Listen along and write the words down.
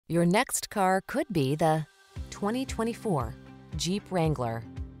Your next car could be the 2024 Jeep Wrangler.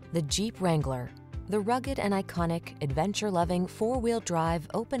 The Jeep Wrangler, the rugged and iconic, adventure-loving four-wheel drive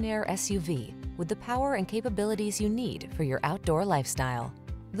open-air SUV with the power and capabilities you need for your outdoor lifestyle.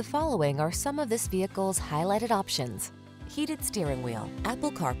 The following are some of this vehicle's highlighted options: heated steering wheel,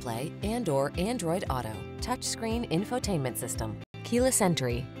 Apple CarPlay and/or Android Auto, touchscreen infotainment system, keyless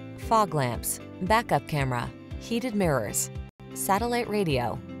entry, fog lamps, backup camera, heated mirrors, satellite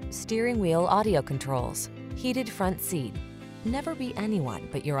radio, steering wheel audio controls, heated front seat. Never be anyone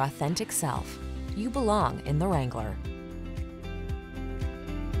but your authentic self. You belong in the Wrangler.